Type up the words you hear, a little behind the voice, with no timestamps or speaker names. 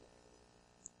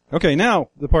Okay, now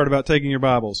the part about taking your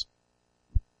Bibles.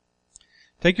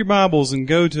 Take your Bibles and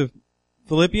go to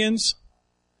Philippians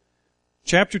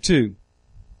chapter 2.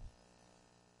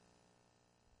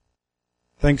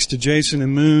 Thanks to Jason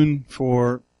and Moon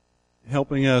for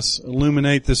helping us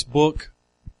illuminate this book.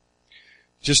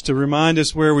 Just to remind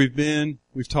us where we've been,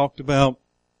 we've talked about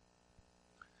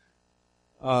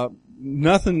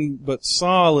nothing but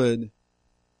solid,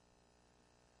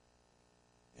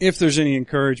 if there's any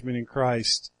encouragement in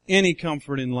Christ, any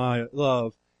comfort in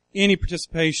love, any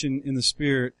participation in the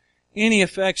Spirit, any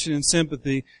affection and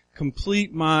sympathy,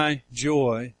 complete my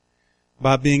joy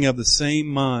by being of the same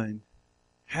mind,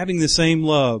 having the same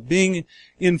love, being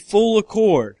in full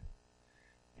accord,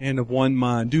 and of one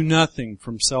mind. Do nothing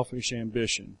from selfish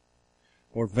ambition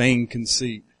or vain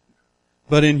conceit,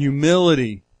 but in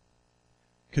humility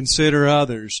consider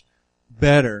others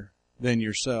better than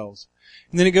yourselves.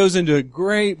 And then it goes into a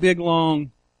great big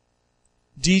long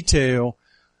detail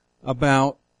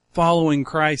about following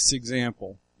Christ's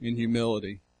example in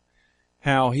humility.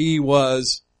 How he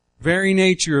was very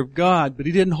nature of God, but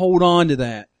he didn't hold on to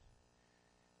that.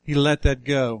 He let that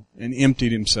go and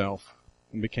emptied himself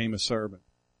and became a servant.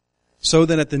 So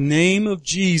that at the name of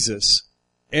Jesus,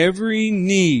 every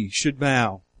knee should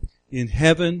bow in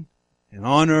heaven and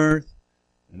on earth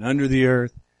and under the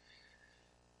earth,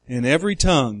 and every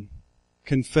tongue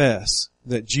confess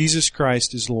that Jesus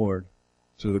Christ is Lord,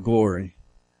 to the glory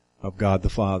of God the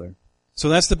Father. So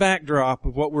that's the backdrop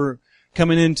of what we're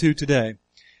coming into today.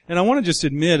 And I want to just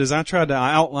admit, as I tried to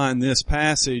outline this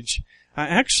passage, I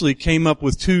actually came up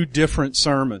with two different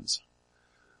sermons.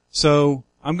 So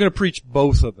I'm going to preach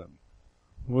both of them.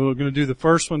 We're going to do the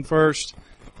first one first,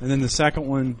 and then the second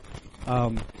one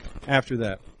after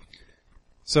that.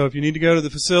 So if you need to go to the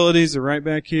facilities, they're right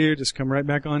back here. Just come right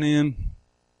back on in.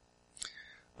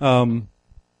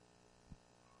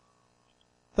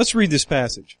 Let's read this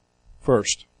passage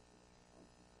first.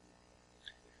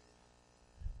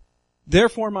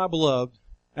 Therefore, my beloved,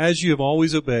 as you have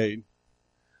always obeyed,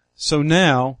 so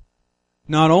now,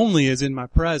 not only as in my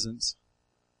presence,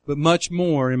 but much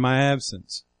more in my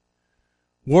absence,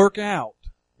 work out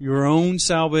your own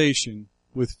salvation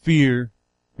with fear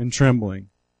and trembling.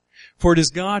 For it is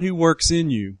God who works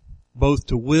in you, both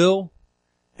to will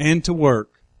and to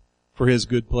work for His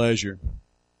good pleasure.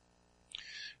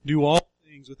 Do all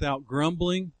things without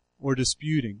grumbling or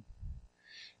disputing,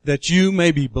 that you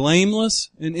may be blameless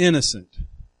and innocent,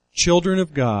 children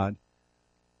of God,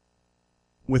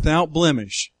 without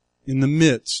blemish, in the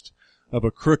midst of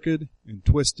a crooked and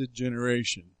twisted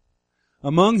generation,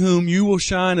 among whom you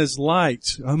shine as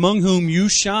lights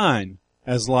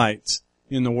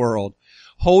in the world,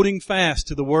 holding fast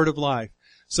to the word of life,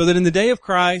 so that in the day of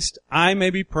Christ I may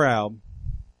be proud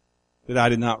that I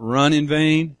did not run in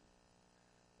vain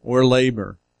or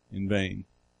labor in vain.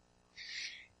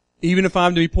 Even if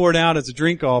I'm to be poured out as a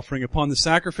drink offering upon the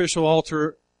sacrificial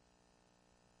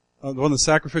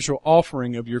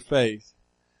offering of your faith,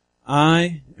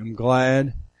 I am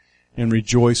glad and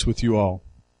rejoice with you all.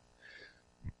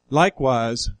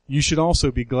 Likewise, you should also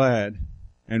be glad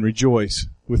and rejoice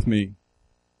with me.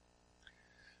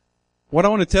 What I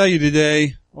want to tell you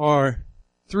today are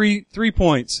three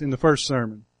points in the first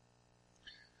sermon.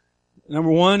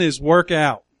 Number one is work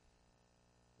out.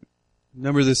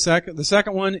 The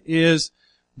second one is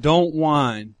don't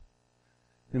whine.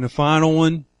 And the final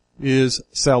one is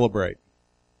celebrate.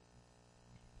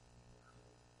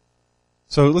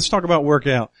 So let's talk about work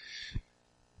out.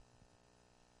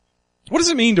 What does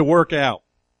it mean to work out?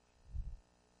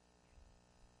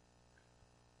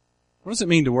 What does it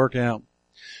mean to work out?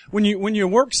 When you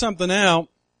work something out,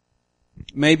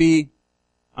 maybe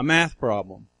a math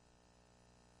problem.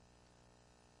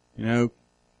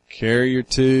 Carry your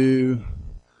 2,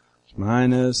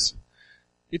 minus.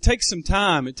 It takes some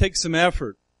time. It takes some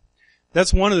effort.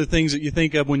 That's one of the things that you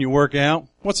think of when you work out.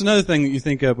 What's another thing that you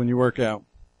think of when you work out?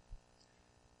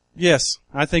 Yes,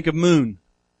 I think of Moon.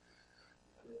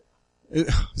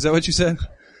 Is that what you said?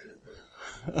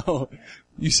 Oh,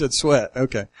 you said sweat.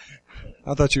 Okay.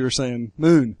 I thought you were saying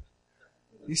Moon.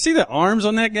 You see the arms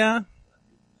on that guy?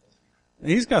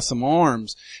 He's got some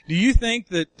arms. Do you think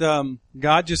that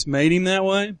God just made him that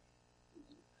way?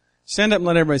 Stand up and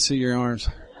let everybody see your arms.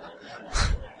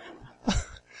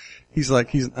 He's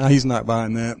not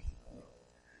buying that.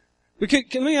 But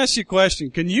can me ask you a question?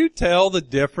 Can you tell the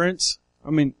difference? I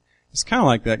mean, it's kind of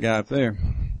like that guy up there.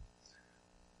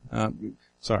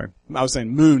 Sorry. I was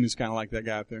saying Moon is kind of like that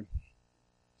guy up there.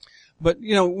 But,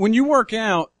 when you work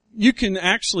out, you can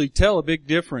actually tell a big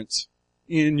difference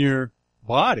in your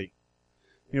body.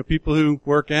 People who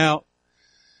work out,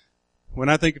 when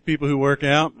I think of people who work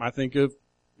out, I think of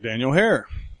Daniel Hare.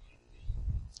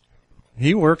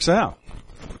 He works out.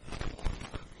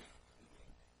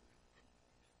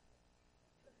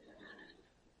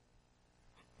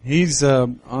 He's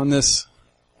on this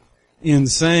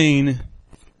insane,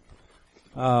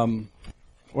 what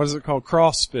is it called?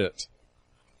 CrossFit.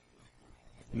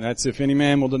 And that's if any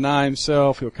man will deny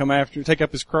himself, he'll come after, take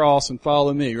up his cross and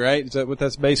follow me, right? Is that what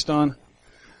that's based on?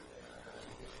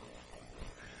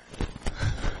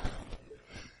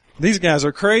 These guys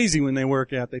are crazy when they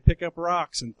work out. They pick up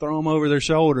rocks and throw them over their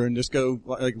shoulder and just go,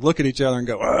 like, look at each other and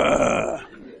go, "Ugh."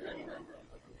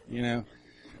 You know,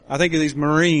 I think of these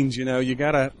Marines, you know, you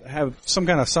gotta have some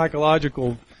kind of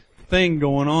psychological thing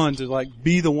going on to, like,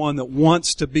 be the one that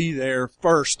wants to be there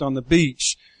first on the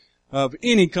beach of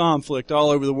any conflict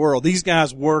all over the world. These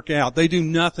guys work out. They do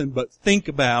nothing but think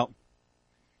about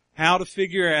how to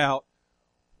figure out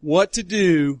what to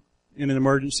do in an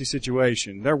emergency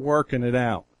situation. They're working it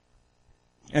out.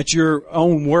 At your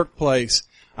own workplace,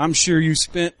 I'm sure you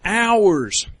spent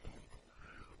hours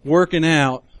working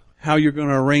out how you're going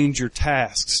to arrange your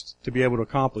tasks to be able to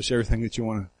accomplish everything that you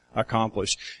want to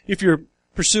accomplish. If you're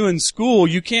pursuing school,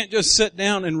 you can't just sit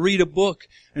down and read a book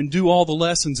and do all the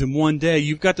lessons in one day.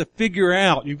 You've got to figure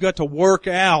out, you've got to work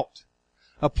out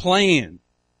a plan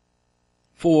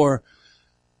for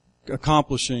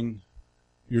accomplishing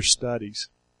your studies.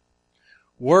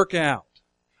 Work out.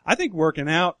 I think working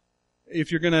out, if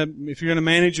you're gonna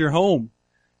manage your home,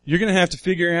 you're gonna have to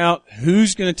figure out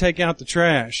who's gonna take out the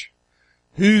trash,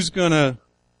 who's gonna,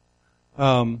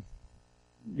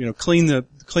 clean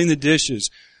the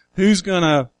dishes, who's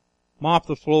gonna mop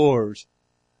the floors,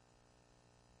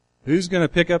 who's gonna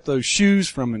pick up those shoes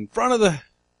from in front of the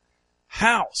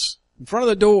house, in front of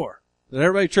the door that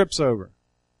everybody trips over.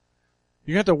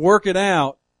 You have to work it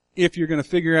out if you're gonna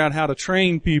figure out how to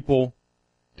train people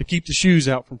to keep the shoes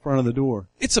out from front of the door.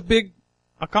 It's a big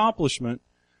accomplishment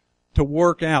to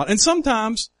work out. And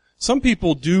sometimes, some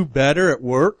people do better at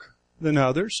work than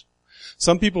others.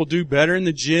 Some people do better in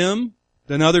the gym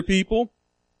than other people.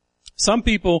 Some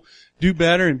people do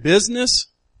better in business.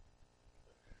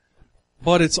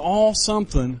 But it's all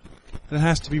something that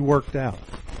has to be worked out.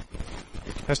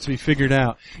 It has to be figured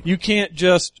out. You can't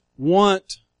just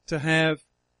want to have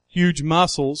huge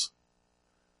muscles,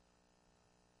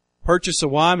 purchase a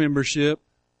Y membership,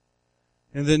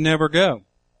 and then never go.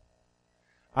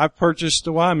 I've purchased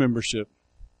a Y membership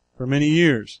for many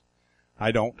years.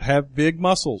 I don't have big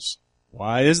muscles.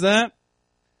 Why is that?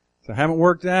 I haven't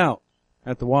worked out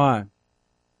at the Y.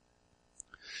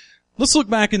 Let's look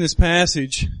back in this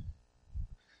passage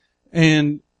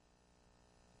and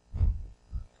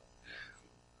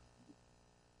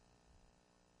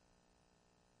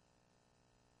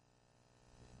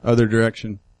other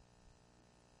direction.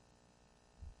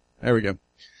 There we go.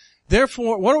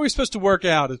 Therefore, what are we supposed to work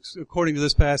out according to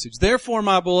this passage? Therefore,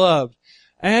 my beloved,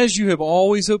 as you have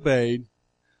always obeyed,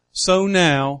 so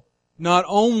now, not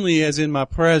only as in my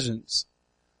presence,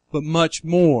 but much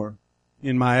more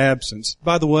in my absence.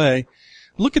 By the way,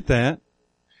 look at that.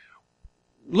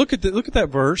 Look at that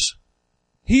verse.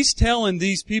 He's telling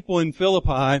these people in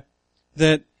Philippi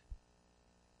that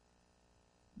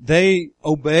they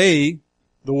obey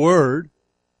the word,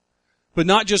 but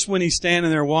not just when he's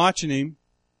standing there watching him,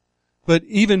 but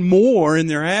even more in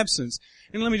their absence.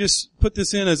 And let me just put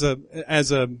this in as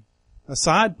a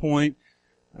side point.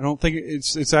 I don't think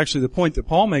it's actually the point that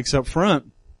Paul makes up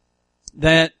front,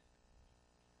 that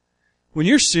when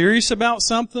you're serious about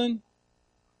something,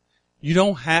 you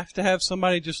don't have to have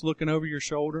somebody just looking over your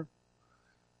shoulder.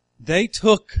 They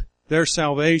took their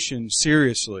salvation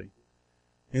seriously,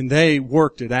 and they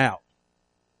worked it out.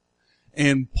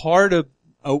 And part of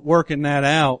working that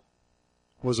out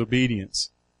was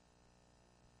obedience.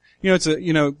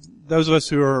 Those of us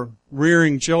who are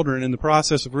rearing children, in the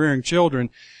process of rearing children,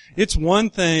 it's one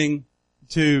thing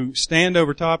to stand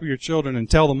over top of your children and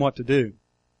tell them what to do.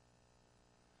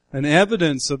 An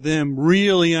evidence of them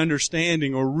really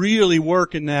understanding or really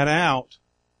working that out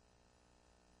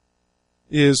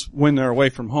is when they're away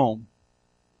from home,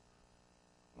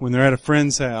 when they're at a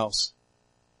friend's house,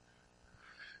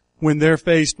 when they're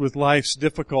faced with life's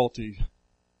difficulties.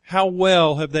 How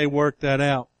well have they worked that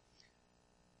out?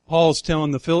 Paul's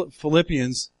telling the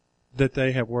Philippians that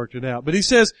they have worked it out. But he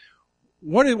says,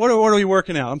 what are we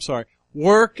working out? I'm sorry.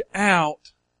 Work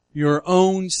out your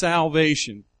own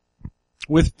salvation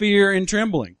with fear and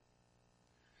trembling.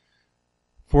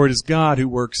 For it is God who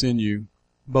works in you,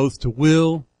 both to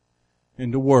will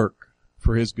and to work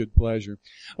for His good pleasure.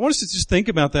 I want us to just think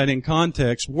about that in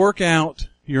context. Work out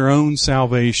your own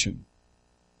salvation.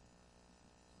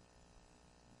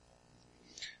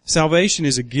 Salvation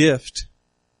is a gift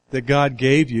that God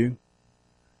gave you,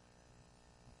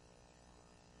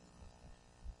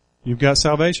 you've got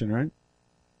salvation, right?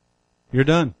 You're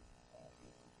done.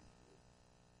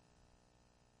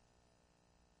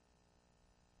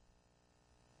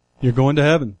 You're going to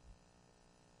heaven.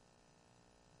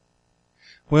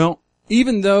 Well,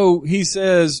 even though he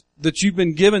says that you've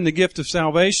been given the gift of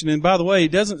salvation, and by the way, he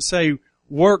doesn't say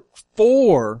work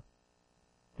for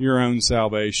your own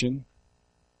salvation,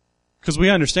 because we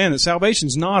understand that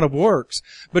salvation's not of works,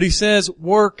 but he says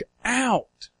work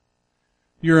out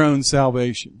your own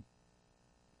salvation.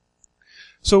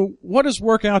 So what does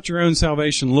work out your own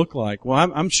salvation look like?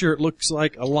 Well, I'm sure it looks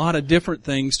like a lot of different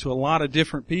things to a lot of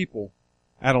different people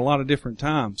at a lot of different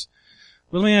times.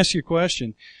 But let me ask you a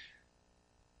question.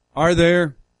 Are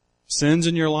there sins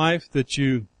in your life that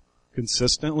you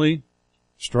consistently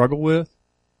struggle with?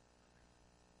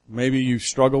 Maybe you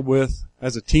struggled with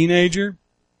as a teenager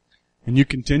and you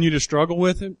continue to struggle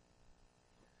with it.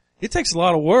 It takes a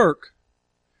lot of work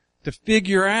to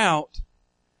figure out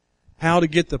how to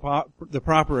get the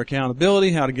proper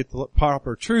accountability, how to get the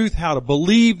proper truth, how to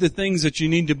believe the things that you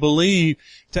need to believe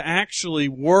to actually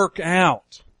work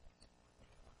out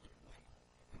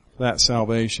that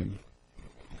salvation.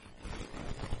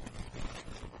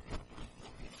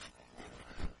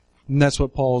 And that's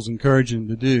what Paul's encouraging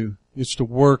to do, is to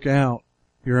work out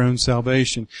your own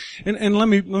salvation. And let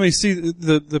me see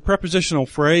the prepositional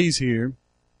phrase here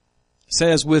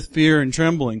says with fear and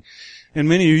trembling. And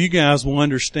many of you guys will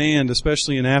understand,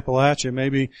 especially in Appalachia,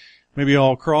 maybe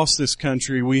all across this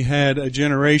country, we had a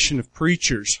generation of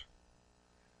preachers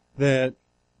that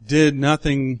did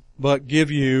nothing but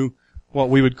give you what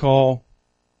we would call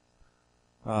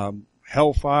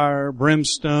hellfire,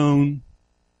 brimstone.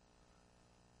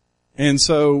 And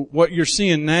so what you're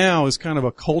seeing now is kind of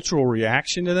a cultural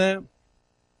reaction to that.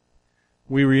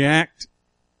 We react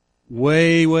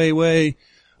way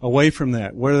away from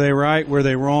that. Were they right? Were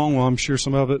they wrong? Well, I'm sure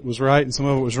some of it was right and some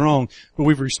of it was wrong. But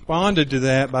we've responded to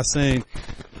that by saying,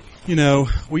 you know,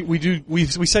 we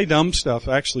say dumb stuff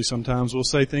actually sometimes. We'll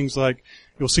say things like,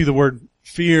 you'll see the word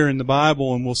fear in the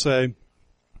Bible and we'll say,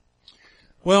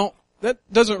 well, that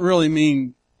doesn't really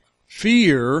mean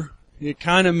fear. It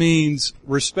kind of means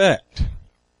respect.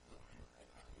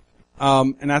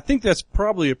 And I think that's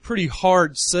probably a pretty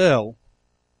hard sell.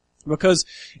 Because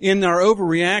in our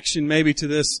overreaction maybe to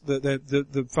this,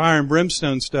 the fire and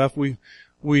brimstone stuff,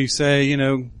 we say, you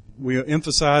know, we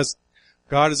emphasize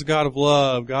God is a God of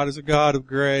love, God is a God of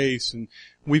grace, and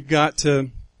we've got to,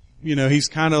 you know, He's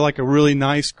kind of like a really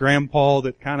nice grandpa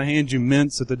that kind of hands you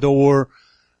mints at the door.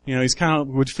 You know, He's kind of,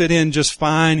 would fit in just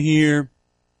fine here.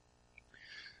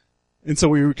 And so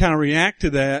we kind of react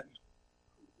to that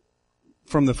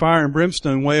from the fire and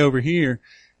brimstone way over here.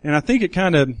 And I think it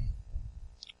kind of,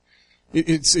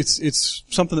 It's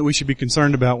something that we should be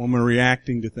concerned about when we're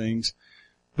reacting to things.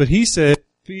 But he said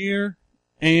fear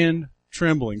and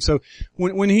trembling. So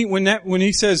when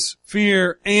he says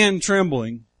fear and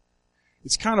trembling,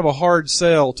 it's kind of a hard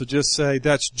sell to just say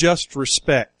that's just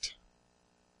respect.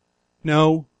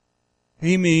 No,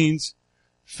 he means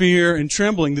fear and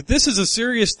trembling, that this is a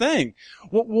serious thing.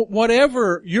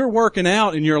 Whatever you're working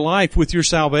out in your life with your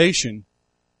salvation,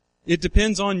 it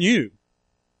depends on you.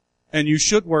 And you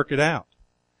should work it out.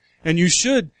 And you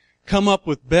should come up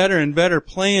with better and better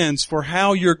plans for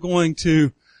how you're going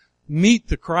to meet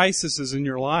the crises in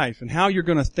your life and how you're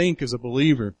going to think as a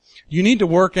believer. You need to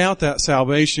work out that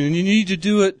salvation, and you need to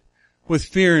do it with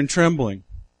fear and trembling.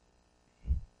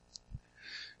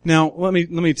 Now, let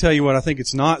me tell you what I think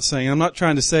it's not saying. I'm not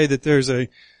trying to say that there's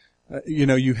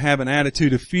you have an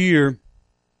attitude of fear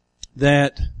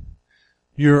that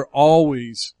you're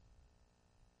always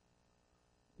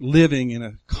living in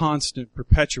a constant,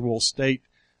 perpetual state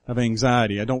of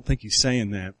anxiety. I don't think he's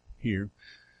saying that here.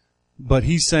 But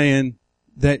he's saying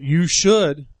that you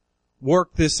should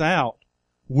work this out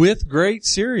with great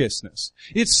seriousness.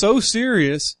 It's so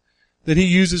serious that he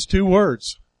uses two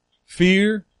words,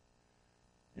 fear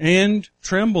and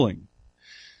trembling.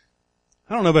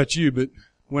 I don't know about you, but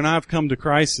when I've come to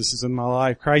crises in my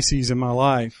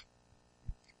life,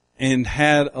 and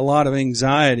had a lot of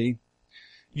anxiety,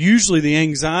 usually the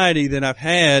anxiety that I've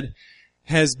had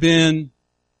has been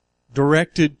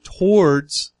directed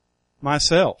towards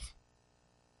myself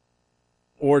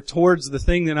or towards the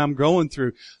thing that I'm going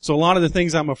through. So a lot of the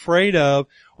things I'm afraid of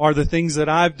are the things that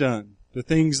I've done, the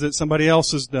things that somebody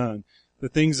else has done, the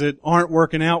things that aren't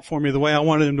working out for me the way I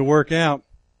wanted them to work out.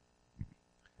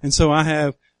 And so I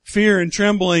have fear and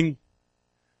trembling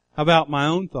about my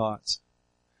own thoughts.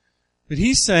 But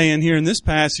he's saying here in this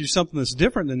passage something that's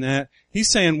different than that. He's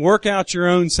saying work out your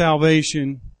own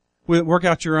salvation Work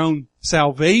out your own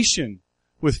salvation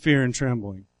with fear and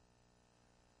trembling.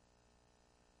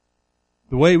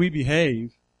 The way we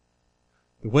behave,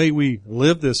 the way we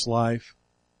live this life,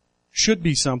 should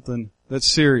be something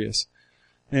that's serious.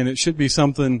 And it should be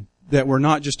something that we're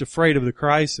not just afraid of the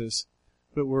crisis,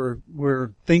 but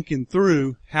we're thinking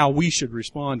through how we should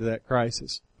respond to that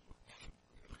crisis.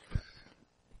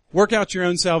 Work out your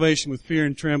own salvation with fear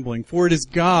and trembling, for it is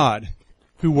God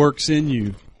who works in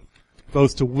you,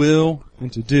 both to will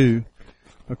and to do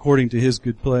according to His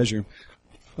good pleasure.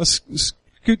 Let's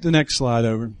scoot the next slide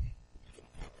over.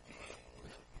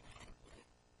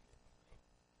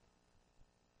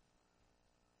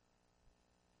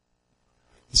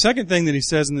 The second thing that he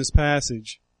says in this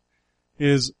passage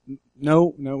is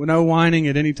no whining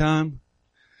at any time.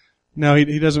 No,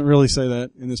 he doesn't really say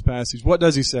that in this passage. What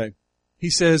does he say? He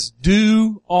says,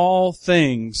 do all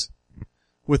things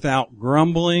without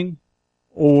grumbling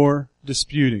or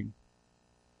disputing.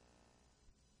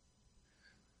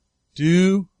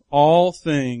 Do all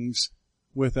things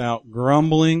without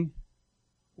grumbling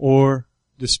or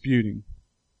disputing.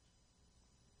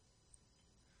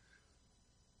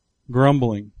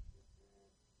 Grumbling.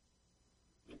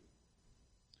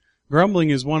 Grumbling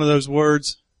is one of those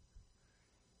words.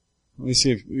 Let me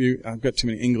see if I've got too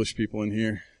many English people in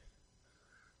here.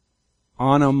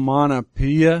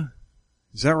 Onomatopoeia.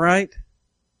 Is that right?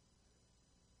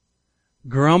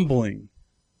 Grumbling.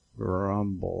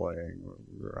 Grumbling.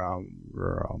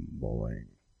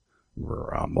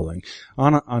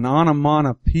 An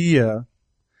onomatopoeia,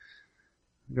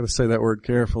 I've got to say that word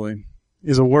carefully,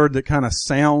 is a word that kind of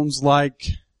sounds like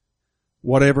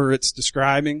whatever it's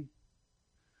describing.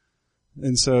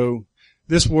 And so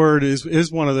this word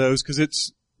is one of those, because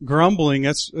it's grumbling.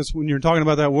 That's when you're talking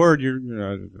about that word, you're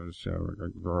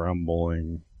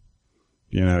grumbling.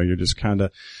 You know, you're just kind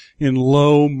of in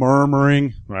low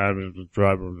murmuring.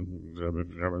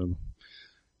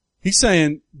 He's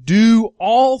saying, do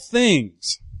all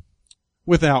things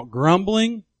without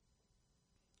grumbling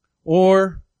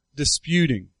or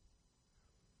disputing.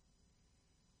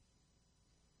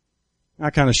 I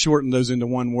kind of shortened those into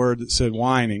one word that said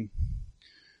whining.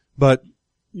 But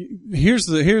here's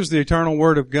the eternal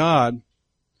word of God.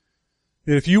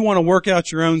 That if you want to work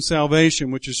out your own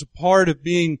salvation, which is a part of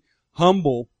being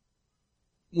humble,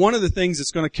 one of the things that's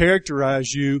going to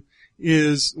characterize you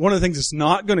is, one of the things that's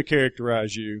not going to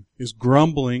characterize you is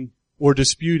grumbling or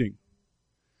disputing.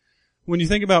 When you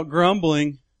think about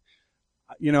grumbling,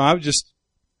 you know, I would just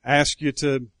ask you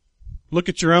to look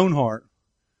at your own heart.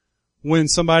 When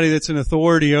somebody that's in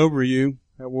authority over you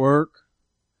at work,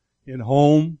 in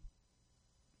home,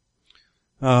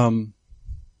 in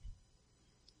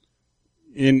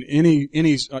any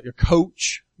a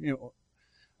coach, you know,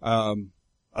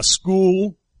 a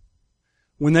school,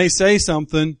 when they say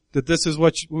something that this is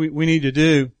what we need to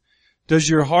do, does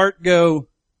your heart go,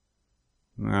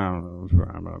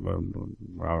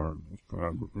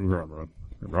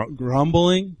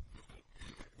 grumbling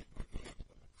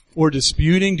or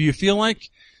disputing? Do you feel like,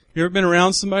 you ever been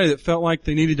around somebody that felt like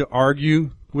they needed to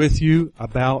argue with you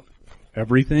about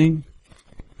everything?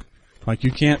 Like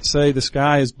you can't say the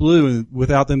sky is blue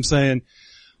without them saying,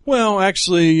 well,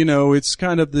 actually, you know, it's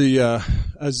kind of the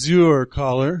azure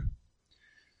color,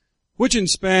 which in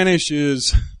Spanish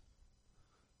is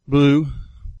blue.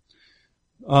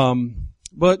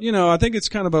 But, you know, I think it's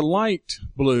kind of a light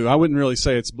blue. I wouldn't really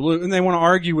say it's blue. And they want to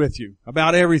argue with you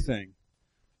about everything.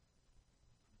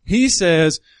 He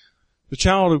says the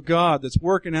child of God that's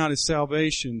working out his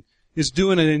salvation is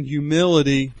doing it in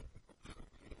humility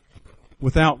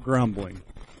without grumbling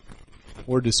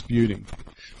or disputing.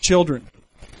 Children,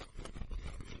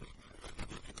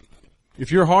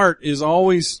 if your heart is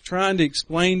always trying to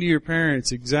explain to your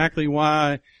parents exactly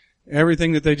why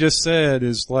everything that they just said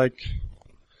is like,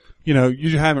 you know,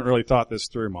 you haven't really thought this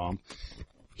through, Mom.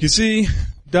 You see,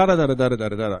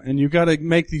 da-da-da-da-da-da-da-da-da. And you've got to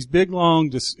make these big,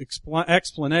 long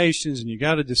explanations, and you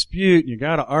got to dispute, and you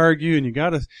got to argue, and you got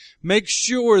to make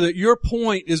sure that your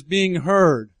point is being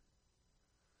heard.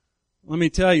 Let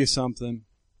me tell you something.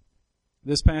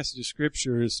 This passage of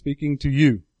Scripture is speaking to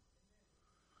you.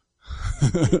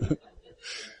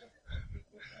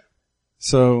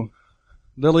 So,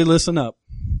 Lily, listen up.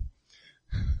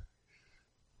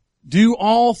 Do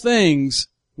all things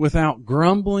without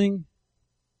grumbling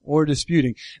or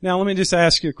disputing. Now, let me just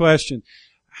ask you a question.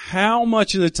 How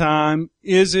much of the time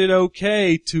is it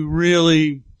okay to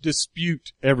really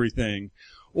dispute everything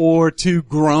or to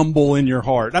grumble in your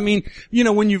heart? I mean, you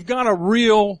know, when you've got a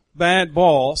real bad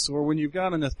boss, or when you've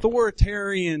got an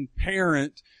authoritarian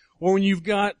parent, or when you've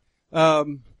got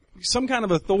some kind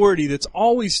of authority that's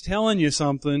always telling you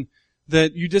something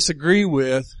that you disagree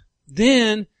with,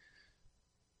 then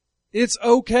it's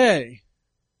okay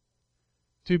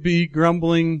to be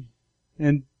grumbling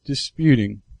and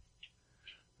disputing.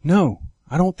 No,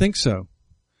 I don't think so.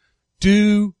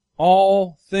 Do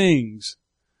all things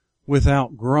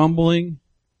without grumbling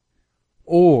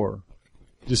or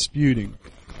disputing.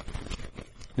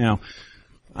 Now,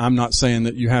 I'm not saying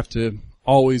that you have to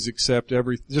always accept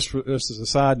just as a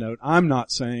side note, I'm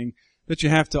not saying that you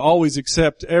have to always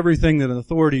accept everything that an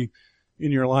authority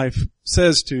in your life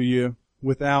says to you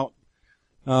without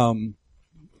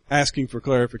asking for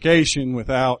clarification,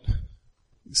 without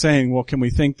saying, well, can we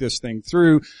think this thing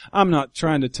through? I'm not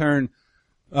trying to turn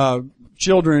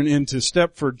children into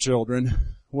Stepford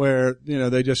children where,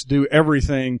 they just do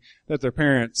everything that their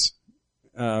parents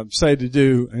say to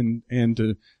do and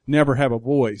to never have a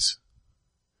voice.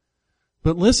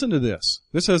 But listen to this.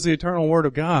 This is the eternal Word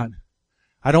of God.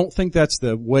 I don't think that's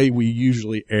the way we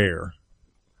usually err.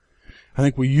 I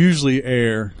think we usually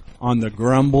err on the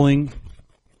grumbling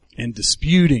and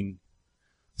disputing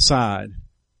side.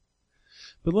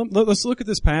 But let's look at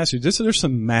this passage. There's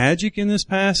some magic in this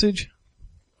passage.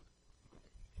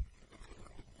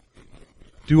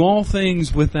 Do all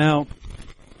things without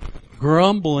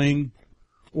grumbling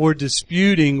or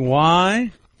disputing.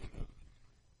 Why?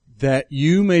 That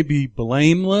you may be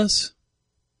blameless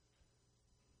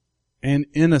and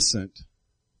innocent,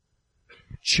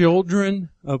 children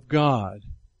of God,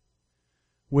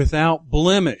 without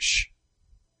blemish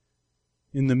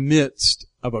in the midst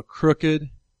of a crooked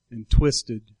and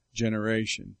twisted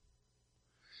generation,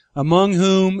 among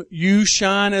whom you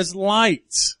shine as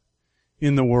lights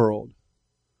in the world,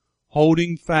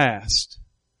 holding fast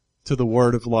to the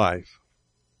word of life.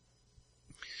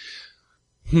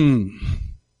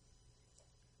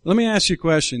 Let me ask you a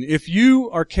question. If you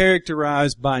are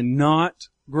characterized by not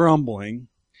grumbling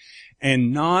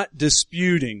and not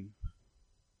disputing,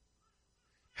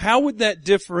 how would that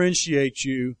differentiate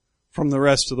you from the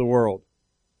rest of the world?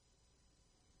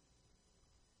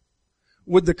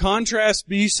 Would the contrast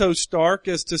be so stark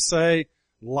as to say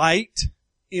light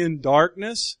in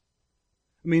darkness?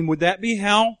 I mean, would that be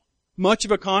how much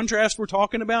of a contrast we're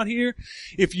talking about here?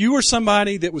 If you were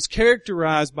somebody that was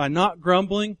characterized by not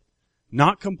grumbling,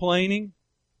 not complaining,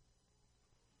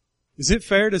 is it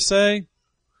fair to say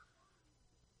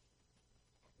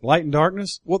light and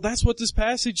darkness? Well, that's what this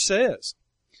passage says.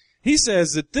 He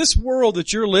says that this world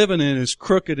that you're living in is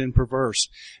crooked and perverse.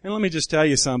 And let me just tell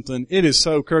you something. It is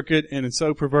so crooked and it's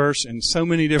so perverse in so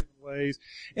many different ways.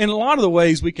 And a lot of the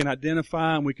ways we can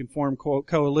identify and we can form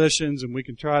coalitions and we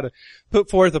can try to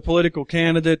put forth a political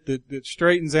candidate that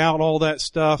straightens out all that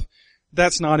stuff.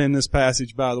 That's not in this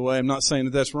passage, by the way. I'm not saying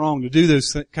that that's wrong to do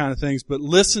those kind of things, but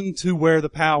listen to where the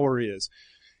power is.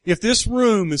 If this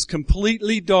room is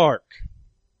completely dark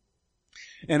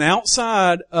and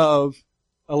outside of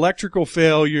electrical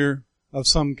failure of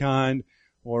some kind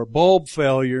or bulb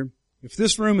failure, if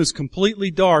this room is completely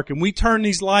dark and we turn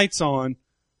these lights on,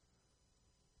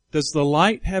 does the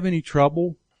light have any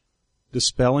trouble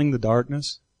dispelling the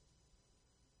darkness?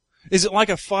 Is it like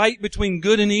a fight between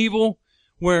good and evil,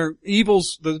 where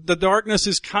the darkness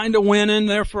is kind of winning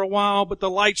there for a while, but the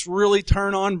lights really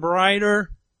turn on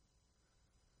brighter?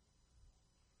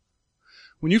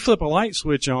 When you flip a light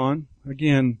switch on,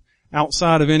 again,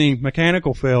 outside of any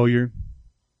mechanical failure,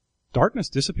 darkness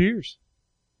disappears.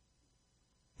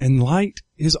 And light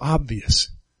is obvious.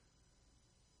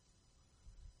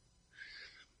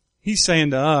 He's saying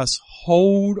to us,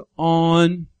 hold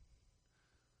on,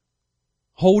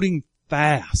 holding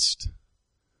fast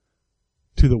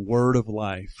to the word of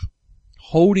life.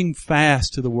 Holding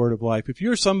fast to the word of life. If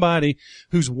you're somebody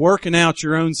who's working out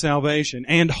your own salvation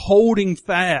and holding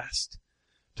fast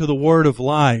to the word of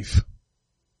life,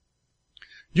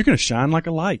 you're going to shine like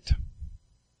a light.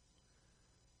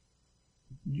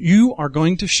 You are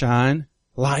going to shine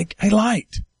like a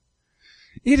light.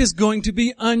 It is going to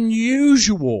be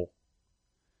unusual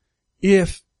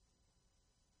if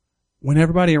when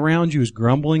everybody around you is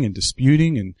grumbling and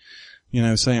disputing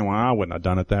and saying, well, I wouldn't have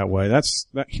done it that way.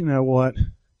 You know what?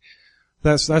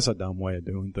 That's a dumb way of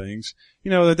doing things.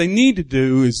 That they need to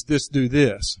do is do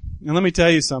this. And let me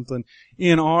tell you something. I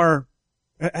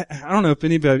don't know if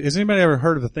has anybody ever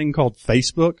heard of a thing called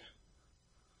Facebook?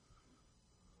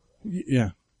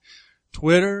 Yeah.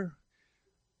 Twitter.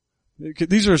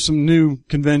 These are some new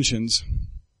conventions.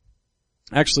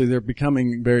 Actually, they're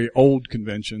becoming very old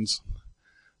conventions.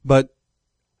 But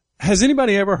has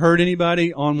anybody ever heard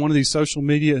anybody on one of these social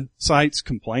media sites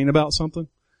complain about something?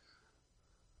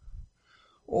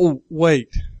 Oh, wait.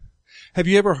 Have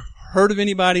you ever heard of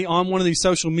anybody on one of these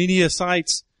social media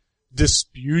sites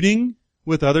disputing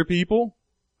with other people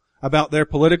about their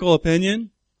political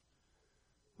opinion.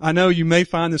 I know you may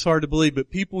find this hard to believe, but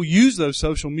people use those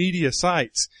social media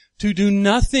sites to do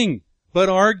nothing but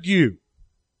argue.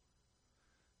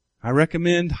 I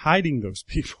recommend hiding those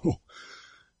people.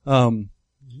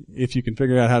 If you can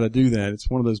figure out how to do that. It's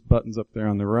one of those buttons up there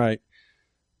on the right.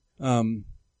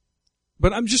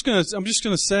 But I'm just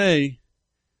gonna say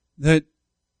that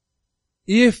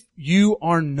if you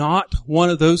are not one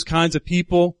of those kinds of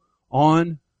people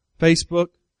on Facebook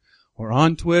or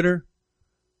on Twitter,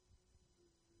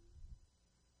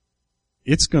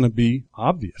 it's going to be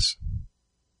obvious.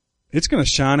 It's going to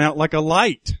shine out like a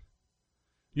light.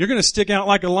 You're going to stick out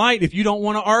like a light if you don't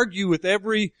want to argue with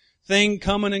everything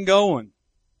coming and going.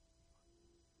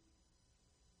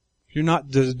 If you're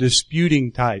not the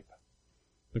disputing type,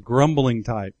 the grumbling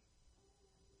type,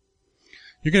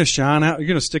 you're going to shine out, you're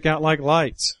going to stick out like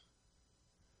lights.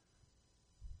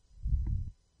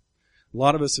 A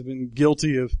lot of us have been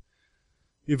guilty of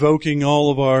evoking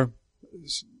all of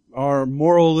our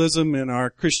moralism and our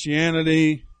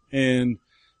Christianity and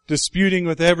disputing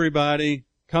with everybody,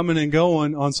 coming and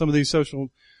going on some of these social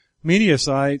media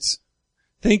sites,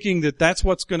 thinking that that's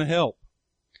what's going to help.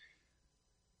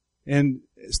 And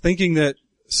thinking that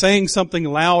saying something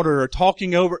louder or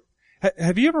talking over.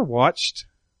 Have you ever watched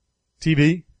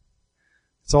TV?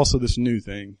 It's also this new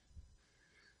thing.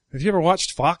 Have you ever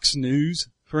watched Fox News,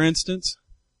 for instance?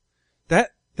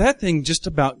 That thing just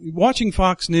about, watching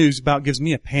Fox News about gives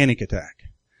me a panic attack.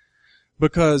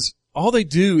 Because all they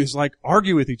do is like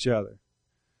argue with each other.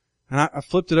 And I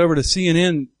flipped it over to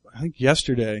CNN, I think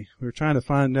yesterday. We were trying to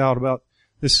find out about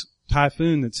this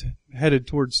typhoon that's headed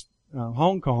towards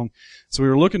Hong Kong. So we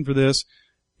were looking for this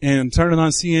and turning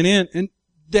on CNN, and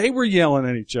they were yelling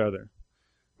at each other.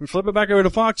 We flip it back over to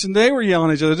Fox, and they were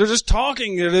yelling at each other. They're just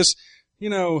talking. They're just,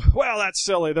 well, that's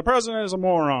silly. The president is a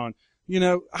moron.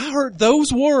 I heard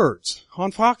those words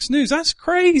on Fox News. That's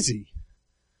crazy.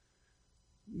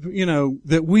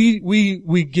 That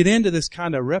we get into this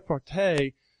kind of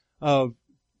repartee of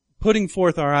putting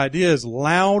forth our ideas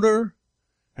louder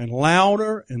and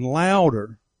louder and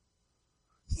louder,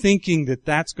 thinking that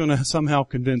that's going to somehow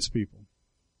convince people.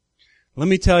 Let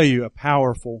me tell you a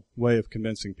powerful way of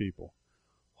convincing people.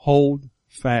 Hold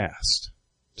fast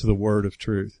to the word of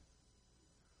truth.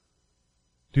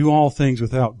 Do all things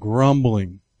without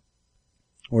grumbling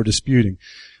or disputing.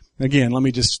 Again, let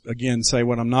me just say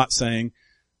what I'm not saying,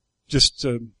 just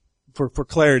for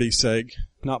clarity's sake,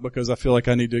 not because I feel like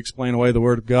I need to explain away the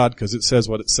word of God, because it says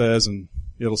what it says and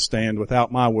it'll stand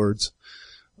without my words.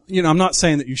 I'm not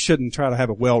saying that you shouldn't try to have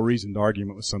a well-reasoned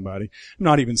argument with somebody. I'm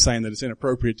not even saying that it's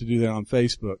inappropriate to do that on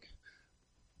Facebook.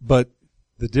 But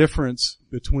the difference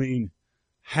between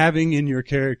having in your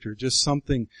character just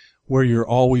something where you're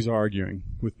always arguing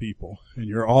with people and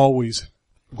you're always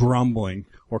grumbling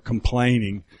or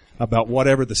complaining about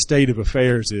whatever the state of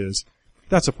affairs is,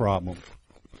 that's a problem.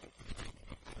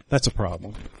 That's a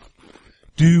problem.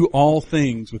 Do all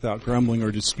things without grumbling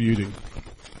or disputing.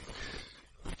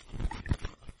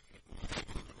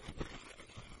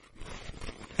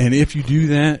 And if you do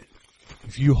that,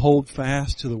 if you hold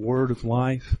fast to the word of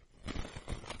life,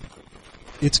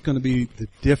 it's going to be, the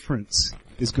difference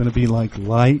is going to be like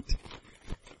light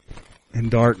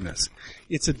and darkness.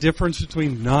 It's a difference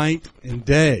between night and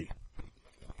day.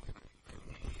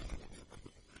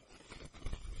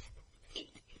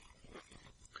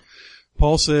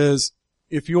 Paul says,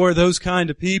 if you are those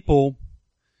kind of people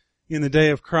in the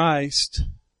day of Christ,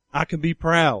 I can be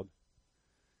proud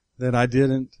that I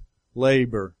didn't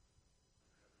labor.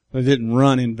 I didn't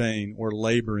run in vain or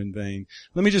labor in vain.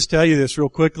 Let me just tell you this real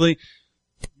quickly.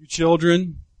 You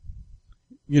children,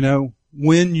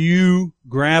 when you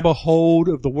grab a hold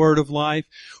of the word of life,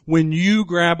 when you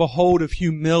grab a hold of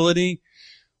humility,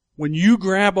 when you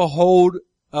grab a hold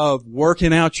of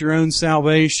working out your own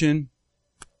salvation,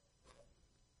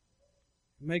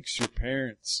 it makes your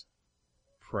parents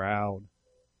proud.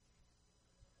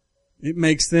 It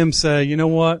makes them say, you know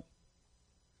what?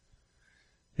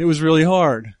 It was really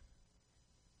hard,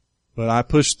 but I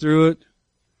pushed through it,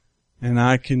 and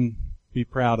I can be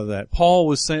proud of that.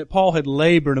 Paul had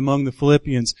labored among the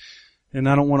Philippians, and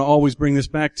I don't want to always bring this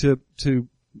back to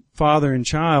father and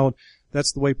child.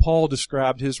 That's the way Paul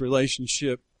described his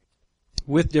relationship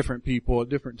with different people at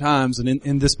different times, and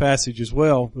in this passage as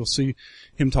well, we'll see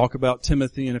him talk about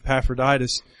Timothy and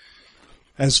Epaphroditus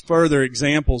as further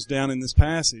examples down in this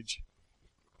passage.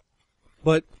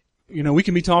 But we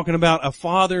can be talking about a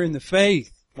father in the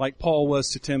faith like Paul was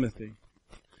to Timothy.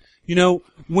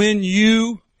 When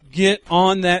you get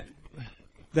on that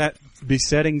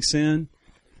besetting sin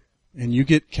and you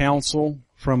get counsel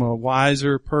from a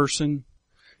wiser person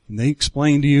and they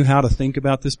explain to you how to think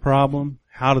about this problem,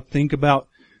 how to think about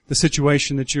the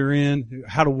situation that you're in,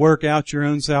 how to work out your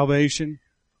own salvation,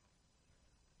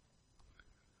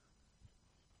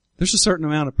 there's a certain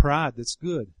amount of pride that's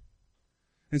good.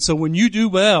 And so when you do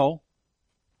well,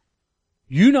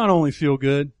 you not only feel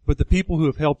good, but the people who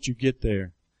have helped you get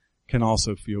there can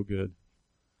also feel good.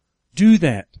 Do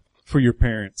that for your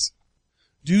parents.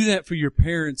 Do that for your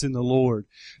parents in the Lord.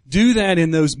 Do that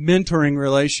in those mentoring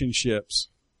relationships.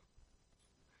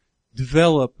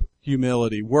 Develop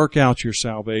humility. Work out your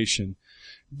salvation.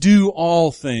 Do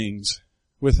all things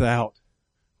without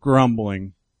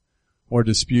grumbling or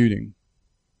disputing,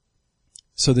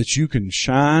 so that you can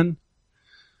shine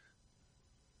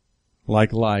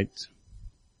like light.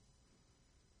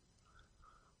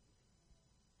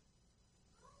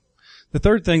 The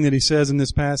third thing that he says in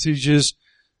this passage is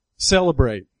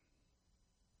celebrate.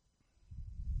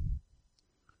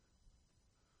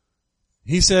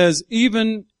 He says,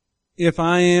 even if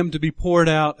I am to be poured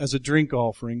out as a drink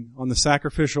offering on the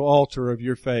sacrificial altar of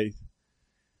your faith,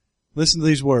 listen to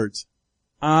these words,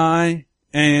 I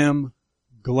am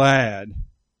glad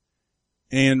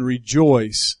and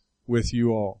rejoice with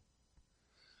you all.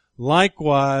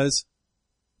 Likewise,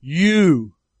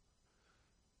 you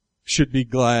should be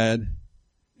glad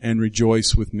and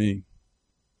rejoice with me.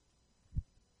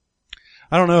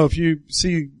 I don't know if you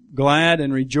see glad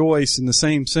and rejoice in the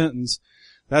same sentence.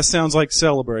 That sounds like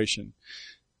celebration.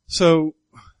 So,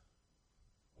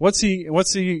 what's he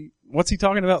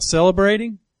talking about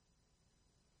celebrating?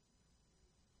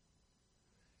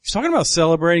 He's talking about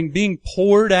celebrating being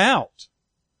poured out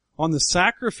on the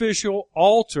sacrificial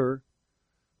altar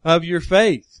of your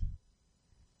faith.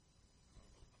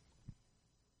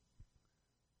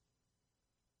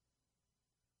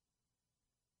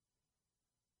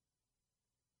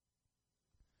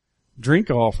 Drink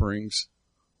offerings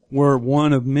were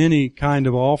one of many kind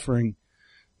of offering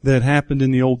that happened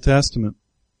in the Old Testament.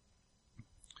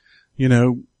 You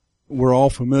know, we're all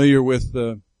familiar with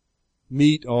the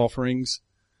meat offerings,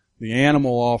 the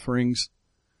animal offerings.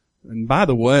 And by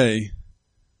the way,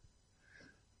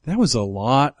 that was a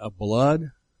lot of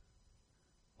blood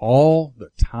all the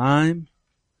time.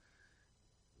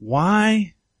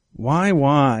 Why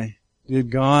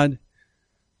did God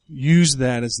use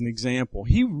that as an example?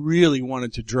 He really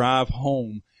wanted to drive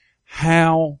home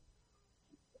how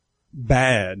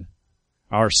bad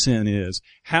our sin is,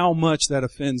 how much that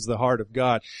offends the heart of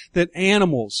God, that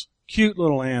animals, cute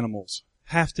little animals,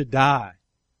 have to die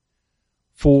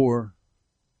for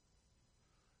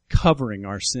covering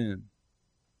our sin.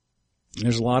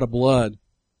 There's a lot of blood.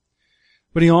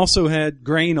 But he also had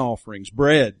grain offerings,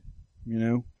 bread, you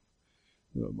know.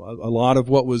 A lot of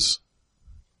what was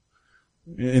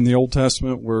in the Old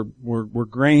Testament were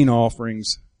grain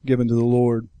offerings given to the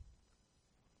Lord.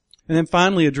 And then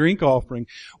finally a drink offering,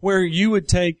 where you would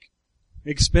take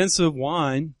expensive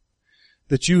wine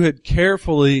that you had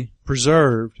carefully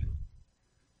preserved.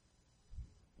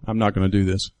 I'm not going to do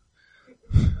this.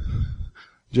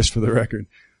 Just for the record.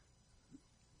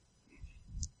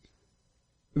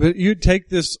 But you'd take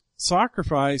this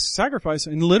sacrifice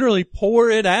and literally pour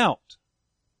it out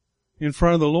in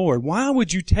front of the Lord. Why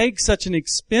would you take such an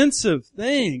expensive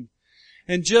thing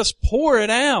and just pour it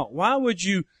out? Why would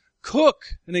you cook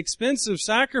an expensive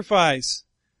sacrifice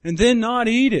and then not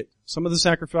eat it? Some of the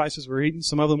sacrifices were eaten,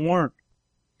 some of them weren't.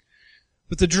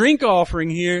 But the drink offering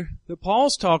here that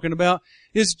Paul's talking about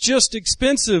is just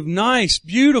expensive, nice,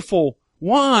 beautiful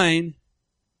wine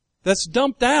that's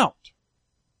dumped out.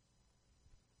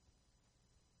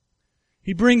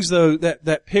 He brings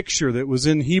that picture that was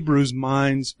in Hebrews'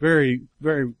 minds very,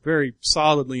 very, very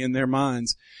solidly in their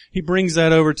minds. He brings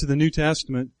that over to the New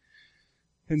Testament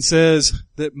and says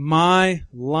that my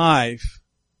life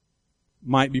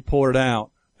might be poured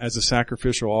out as a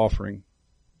sacrificial offering.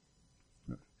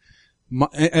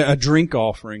 A drink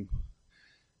offering.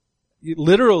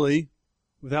 Literally,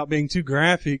 without being too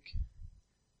graphic,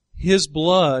 his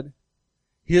blood,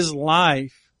 his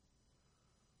life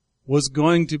was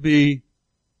going to be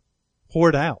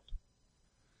poured out.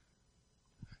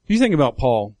 If you think about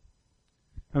Paul,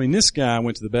 I mean, this guy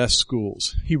went to the best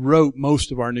schools. He wrote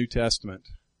most of our New Testament.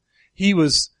 He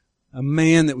was a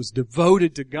man that was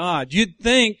devoted to God. You'd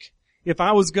think, if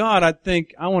I was God, I'd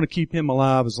think, I want to keep him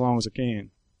alive as long as I can.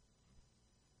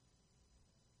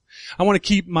 I want to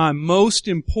keep my most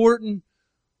important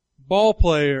ball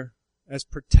player as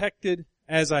protected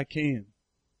as I can.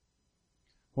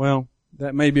 Well,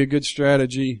 that may be a good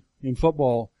strategy in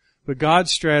football, but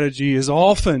God's strategy is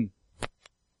often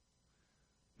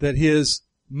that his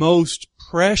most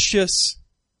precious,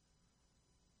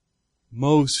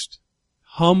 most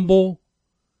humble,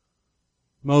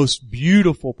 most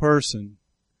beautiful person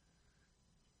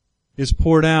is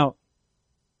poured out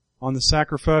on the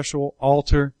sacrificial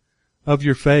altar of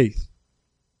your faith.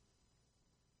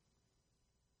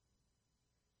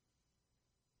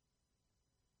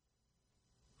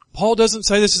 Paul doesn't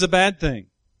say this is a bad thing.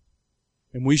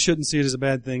 And we shouldn't see it as a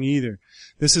bad thing either.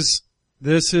 This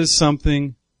is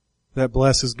something that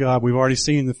blesses God. We've already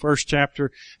seen in the first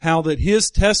chapter how that his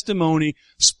testimony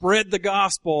spread the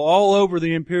gospel all over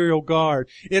the imperial guard.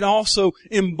 It also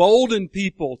emboldened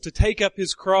people to take up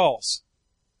his cross.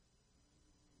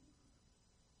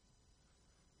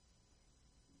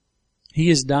 He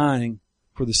is dying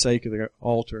for the sake of the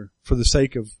altar, for the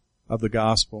sake of the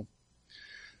gospel.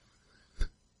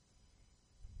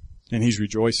 And he's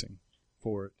rejoicing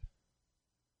for it.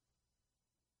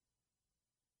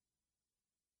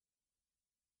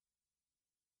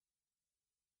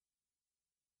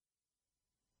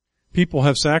 People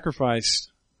have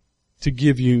sacrificed to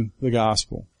give you the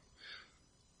gospel.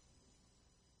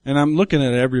 And I'm looking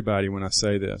at everybody when I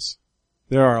say this.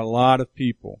 There are a lot of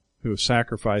people who have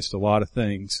sacrificed a lot of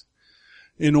things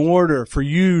in order for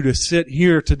you to sit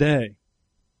here today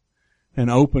and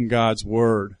open God's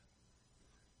Word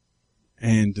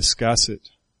and discuss it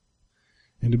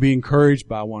and to be encouraged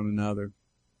by one another.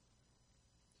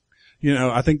 You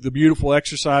know, I think the beautiful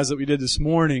exercise that we did this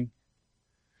morning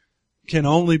can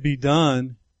only be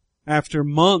done after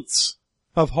months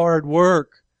of hard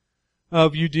work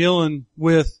of you dealing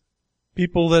with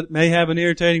people that may have an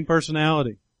irritating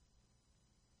personality.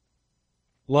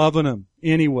 Loving them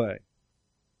anyway.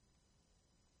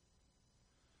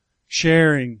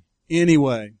 Sharing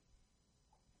anyway.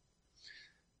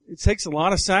 It takes a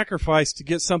lot of sacrifice to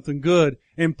get something good.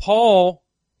 And Paul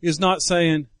is not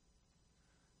saying,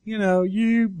 you know,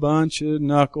 you bunch of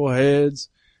knuckleheads,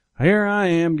 here I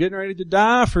am getting ready to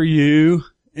die for you.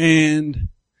 And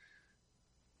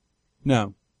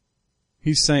no.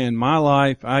 He's saying, my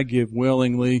life I give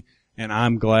willingly and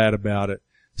I'm glad about it.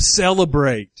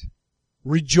 Celebrate.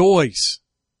 Rejoice.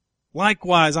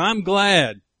 Likewise, I'm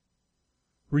glad.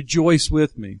 Rejoice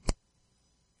with me.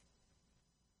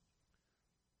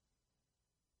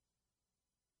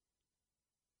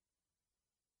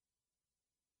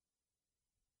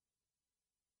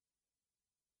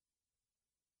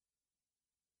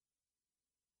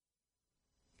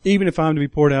 Even if I'm to be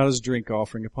poured out as a drink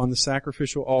offering upon the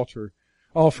sacrificial altar,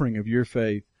 offering of your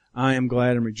faith, I am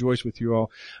glad and rejoice with you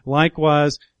all.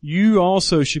 Likewise, you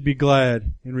also should be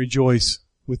glad and rejoice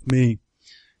with me.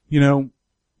 You know,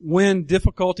 when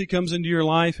difficulty comes into your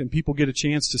life and people get a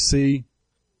chance to see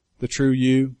the true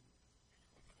you,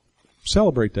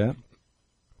 celebrate that.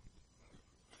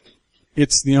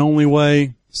 It's the only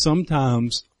way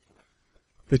sometimes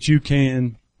that you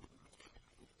can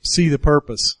see the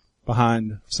purpose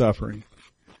behind suffering,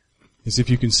 is if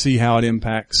you can see how it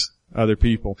impacts other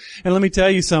people. And let me tell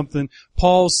you something,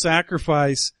 Paul's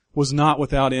sacrifice was not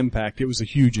without impact. It was a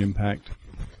huge impact.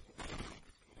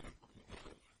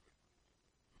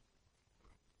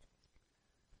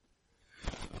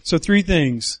 So 3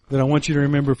 things that I want you to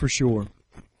remember for sure.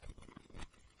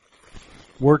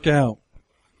 Work out.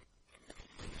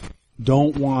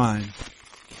 Don't whine.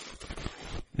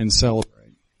 And celebrate.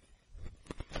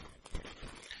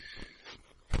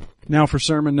 Now for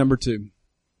sermon number 2.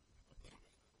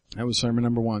 That was sermon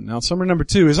number 1. Now sermon number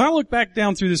 2, as I look back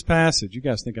down through this passage, you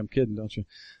guys think I'm kidding, don't you?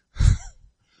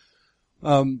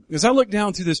 As I look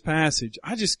down through this passage,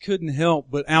 I just couldn't help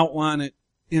but outline it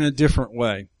in a different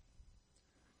way.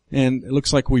 And it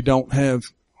looks like we don't have.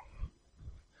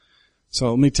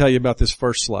 So let me tell you about this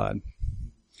first slide.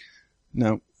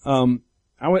 No,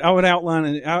 I would outline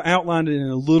it. I outlined it in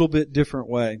a little bit different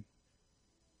way.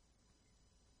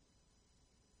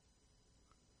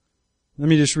 Let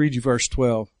me just read you verse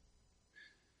 12.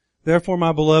 Therefore,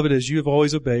 my beloved, as you have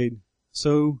always obeyed,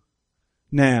 so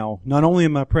now, not only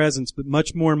in my presence, but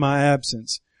much more in my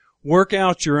absence, work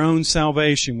out your own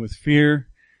salvation with fear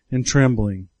and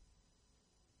trembling.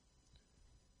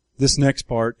 This next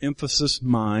part, emphasis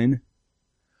mine,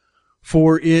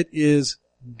 for it is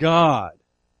God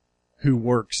who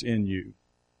works in you,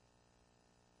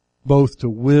 both to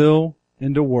will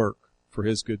and to work for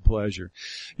His good pleasure.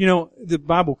 You know, the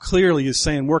Bible clearly is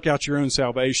saying work out your own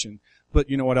salvation, but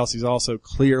you know what else He's also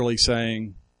clearly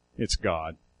saying? It's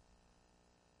God.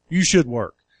 You should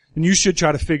work, and you should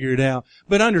try to figure it out,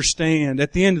 but understand,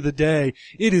 at the end of the day,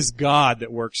 it is God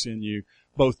that works in you,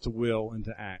 both to will and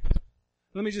to act.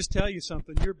 Let me just tell you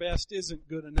something, your best isn't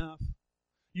good enough.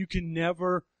 You can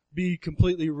never be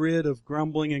completely rid of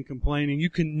grumbling and complaining. You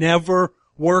can never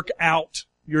work out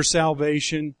your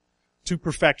salvation to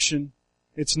perfection.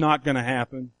 It's not going to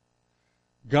happen.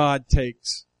 God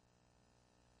takes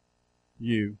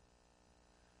you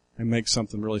and makes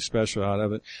something really special out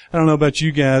of it. I don't know about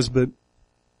you guys, but,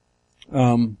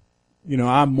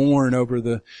 I mourn over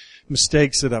the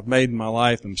mistakes that I've made in my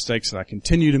life, the mistakes that I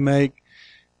continue to make.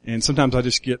 And sometimes I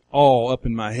just get all up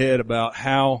in my head about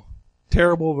how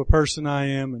terrible of a person I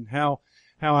am and how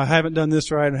I haven't done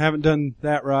this right and haven't done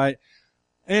that right.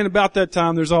 And about that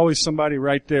time, there's always somebody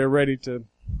right there ready to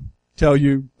tell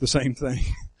you the same thing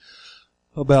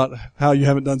about how you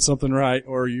haven't done something right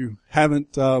or you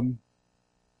haven't, haven't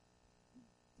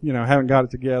got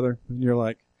it together. And you're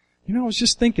like, I was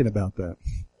just thinking about that.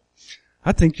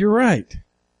 I think you're right.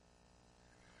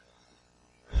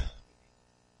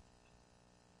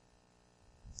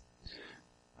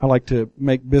 I like to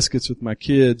make biscuits with my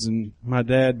kids, and my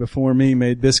dad before me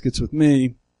made biscuits with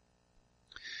me.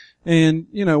 And,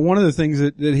 one of the things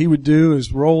that he would do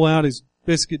is roll out his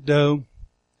biscuit dough,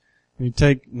 and he'd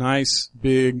take nice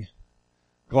big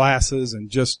glasses and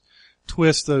just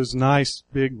twist those nice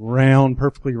big round,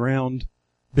 perfectly round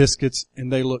biscuits,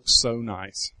 and they look so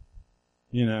nice.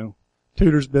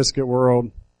 Tudor's Biscuit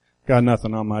World, got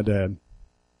nothing on my dad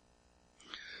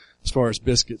as far as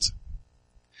biscuits.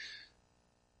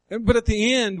 But at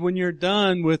the end, when you're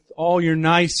done with all your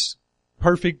nice,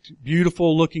 perfect,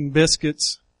 beautiful looking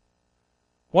biscuits,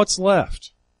 what's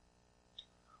left?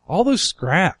 All those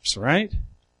scraps, right?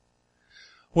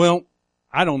 Well,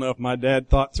 I don't know if my dad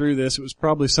thought through this. It was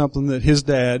probably something that his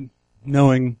dad,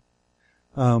 knowing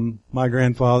my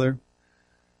grandfather,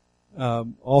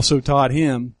 also taught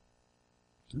him.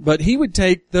 But he would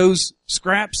take those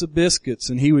scraps of biscuits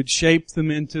and he would shape them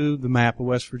into the map of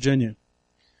West Virginia.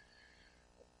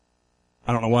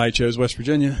 I don't know why he chose West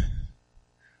Virginia.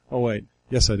 Oh wait,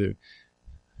 yes I do.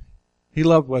 He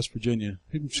loved West Virginia.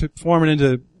 He'd form it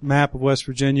into a map of West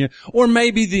Virginia. Or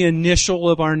maybe the initial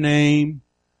of our name.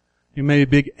 Maybe a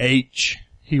big H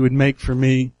he would make for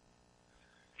me.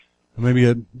 Or maybe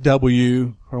a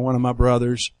W for one of my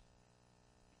brothers.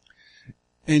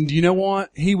 And you know what?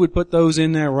 He would put those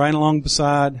in there right along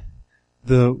beside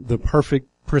the perfect,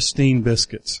 pristine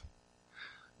biscuits.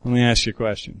 Let me ask you a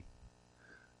question.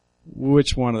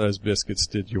 Which one of those biscuits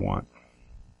did you want?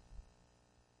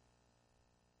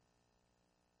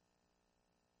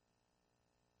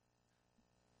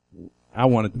 I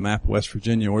wanted the map of West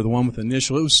Virginia or the one with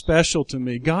initial. It was special to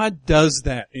me. God does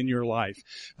that in your life.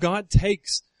 God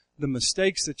takes the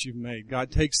mistakes that you've made.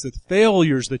 God takes the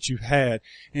failures that you've had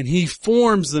and He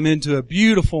forms them into a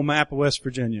beautiful map of West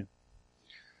Virginia.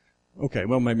 Okay,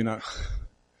 well maybe not.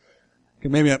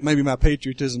 Maybe my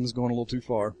patriotism is going a little too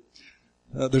far.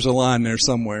 There's a line there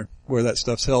somewhere where that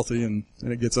stuff's healthy and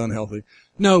it gets unhealthy.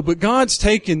 No, but God's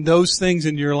taken those things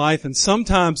into your life, and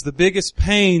sometimes the biggest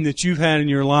pain that you've had in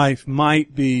your life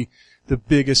might be the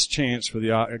biggest chance for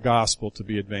the gospel to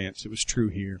be advanced. It was true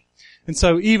here. And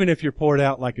so even if you're poured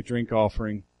out like a drink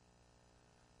offering,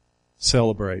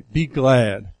 celebrate, be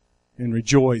glad, and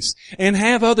rejoice, and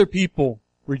have other people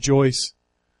rejoice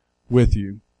with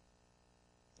you.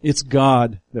 It's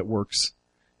God that works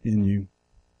in you,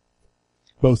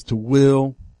 both to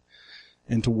will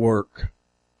and to work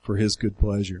for His good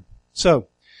pleasure. So,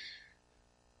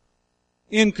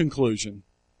 in conclusion,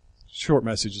 short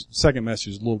message, second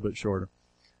message is a little bit shorter.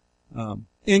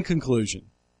 In conclusion,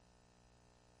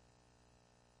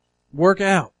 work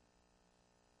out.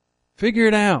 Figure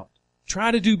it out.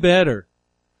 Try to do better.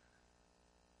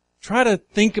 Try to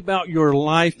think about your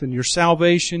life and your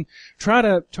salvation. Try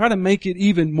to make it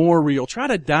even more real. Try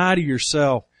to die to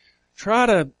yourself. Try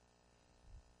to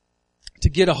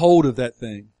get a hold of that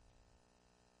thing.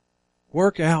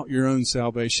 Work out your own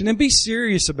salvation and be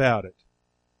serious about it.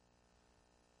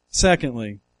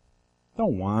 Secondly,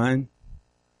 don't whine.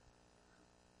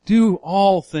 Do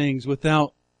all things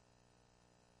without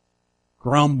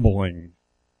grumbling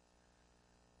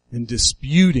and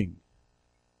disputing,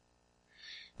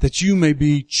 that you may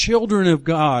be children of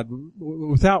God,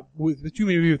 that you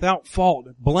may be without fault,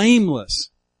 blameless,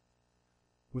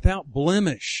 without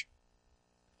blemish.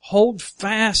 Hold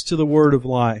fast to the word of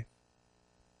life,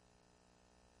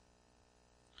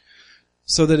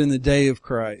 so that in the day of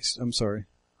Christ,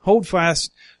 hold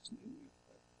fast,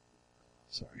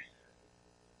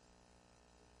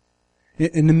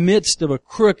 in the midst of a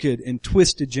crooked and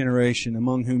twisted generation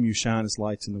among whom you shine as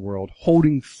lights in the world,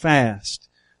 holding fast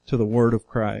to the word of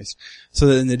Christ, so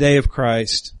that in the day of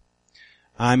Christ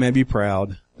I may be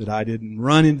proud that I didn't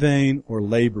run in vain or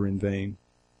labor in vain.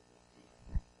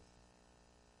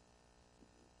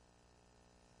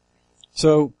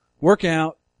 So, work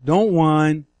out, don't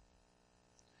whine,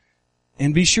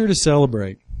 and be sure to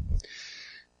celebrate.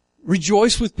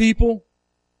 Rejoice with people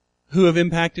who have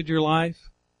impacted your life.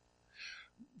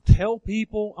 tell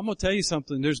people, I'm going to tell you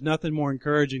something, there's nothing more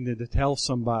encouraging than to tell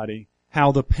somebody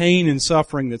how the pain and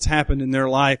suffering that's happened in their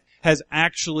life has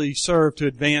actually served to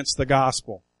advance the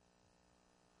gospel.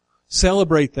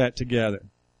 Celebrate that together.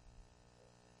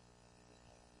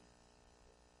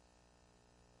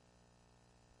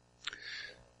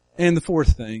 And the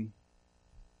fourth thing,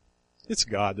 it's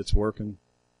God that's working.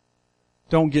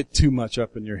 Don't get too much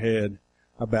up in your head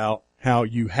about how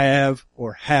you have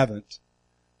or haven't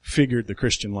figured the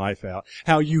Christian life out.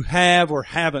 How you have or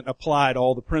haven't applied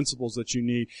all the principles that you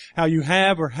need. How you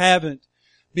have or haven't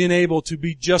been able to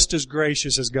be just as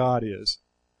gracious as God is.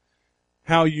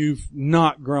 How you've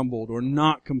not grumbled or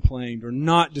not complained or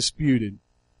not disputed.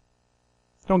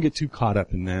 Don't get too caught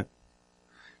up in that.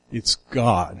 It's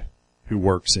God who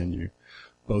works in you,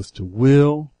 both to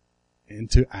will and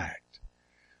to act,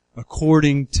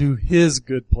 according to His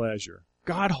good pleasure.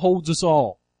 God holds us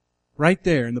all right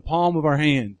there in the palm of our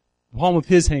hand, the palm of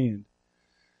His hand.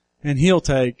 And He'll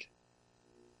take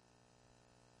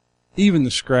even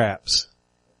the scraps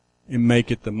and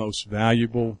make it the most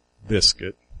valuable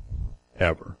biscuit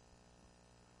ever.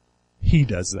 He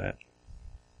does that.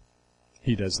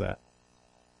 He does that.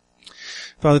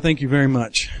 Father, thank you very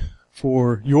much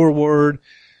for your word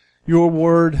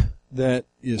that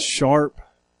is sharp,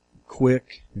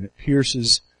 quick, and it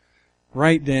pierces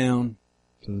right down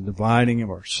to the dividing of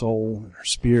our soul and our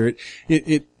spirit.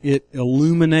 It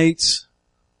illuminates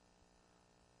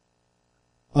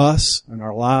us and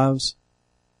our lives.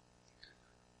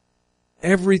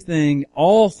 Everything,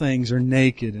 all things are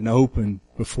naked and open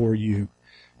before you,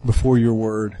 before your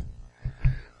word.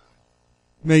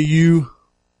 May you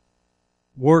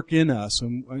work in us.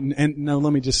 And no,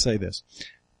 let me just say this.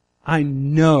 I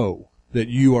know that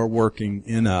you are working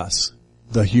in us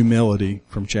the humility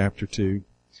from chapter 2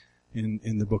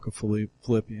 in the book of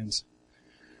Philippians.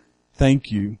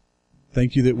 Thank you.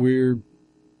 Thank you that we're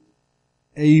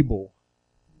able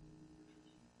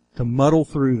to muddle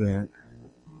through that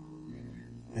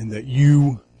and that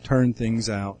you turn things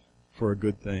out for a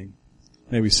good thing.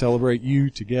 May we celebrate you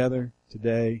together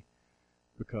today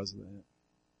because of that.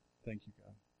 Thank you, God.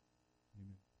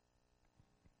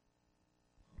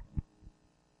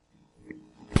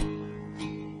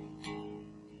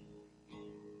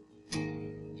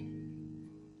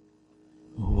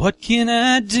 What can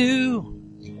I do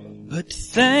but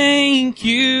thank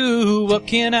you? What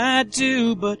can I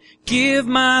do but give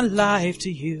my life to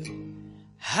you?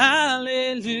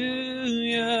 Hallelujah.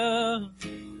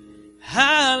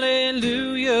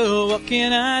 Hallelujah. What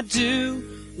can I do,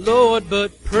 Lord,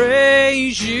 but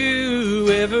praise you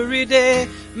every day?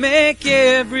 Make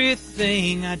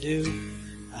everything I do.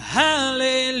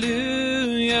 Hallelujah.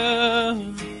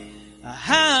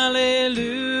 Hallelujah.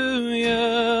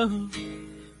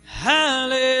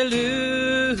 Hallelujah.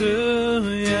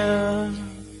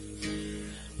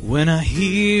 When I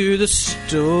hear the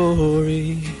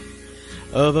story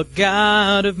of a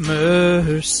God of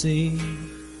mercy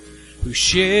who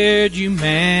shared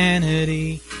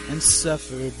humanity and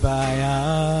suffered by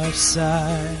our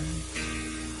side,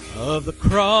 of the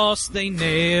cross they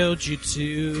nailed you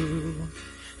to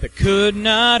that could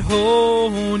not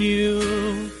hold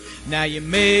you, now you're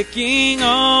making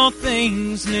all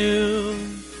things new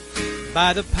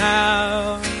by the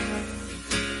power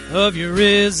of your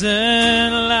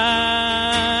risen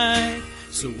life.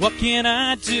 So what can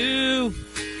I do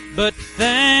but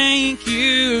thank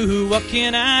you? What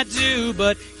can I do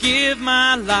but give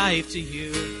my life to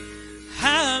you?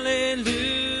 Hallelujah.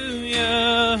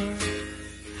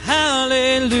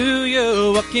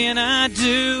 Hallelujah. What can I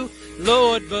do,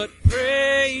 Lord, but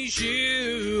praise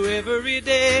you every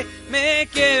day?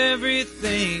 Make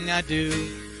everything I do.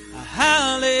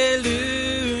 Hallelujah.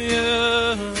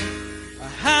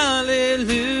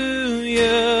 Hallelujah.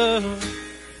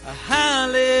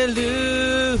 Hallelujah.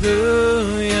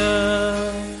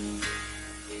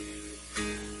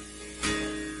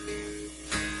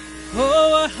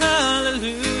 Oh,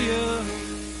 hallelujah.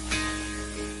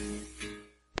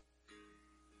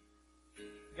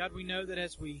 God, we know that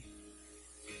as we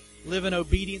live in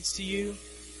obedience to you,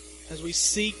 as we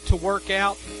seek to work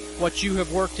out what you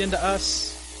have worked into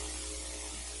us,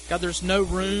 God, there's no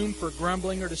room for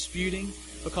grumbling or disputing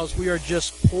because we are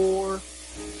just poor,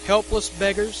 helpless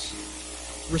beggars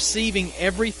receiving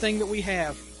everything that we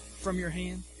have from your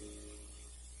hand.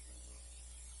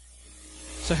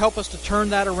 So help us to turn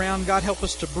that around, God. Help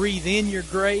us to breathe in your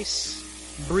grace,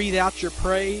 breathe out your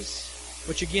praise,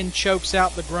 which again chokes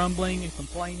out the grumbling and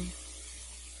complaining.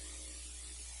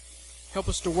 Help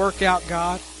us to work out,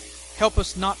 God. Help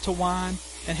us not to whine,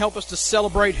 and help us to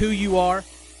celebrate who you are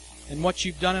and what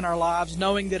you've done in our lives,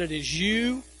 knowing that it is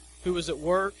you who is at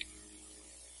work.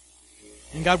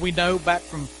 And God, we know back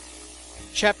from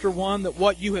chapter 1 that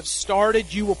what you have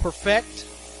started, you will perfect.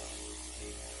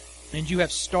 And you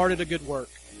have started a good work.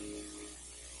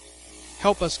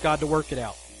 Help us, God, to work it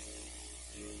out.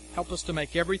 Help us to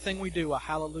make everything we do a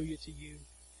hallelujah to you.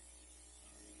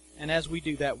 And as we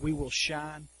do that, we will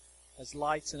shine as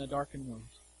lights in a darkened world.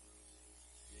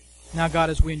 Now, God,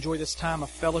 as we enjoy this time of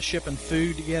fellowship and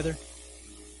food together,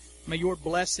 may your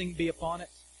blessing be upon it.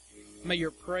 May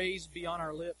your praise be on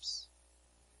our lips.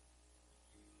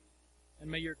 And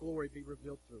may your glory be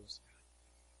revealed through us,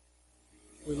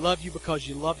 God. We love you because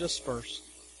you loved us first.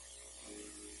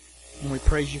 And we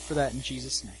praise you for that in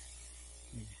Jesus' name.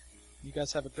 Amen. You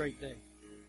guys have a great day.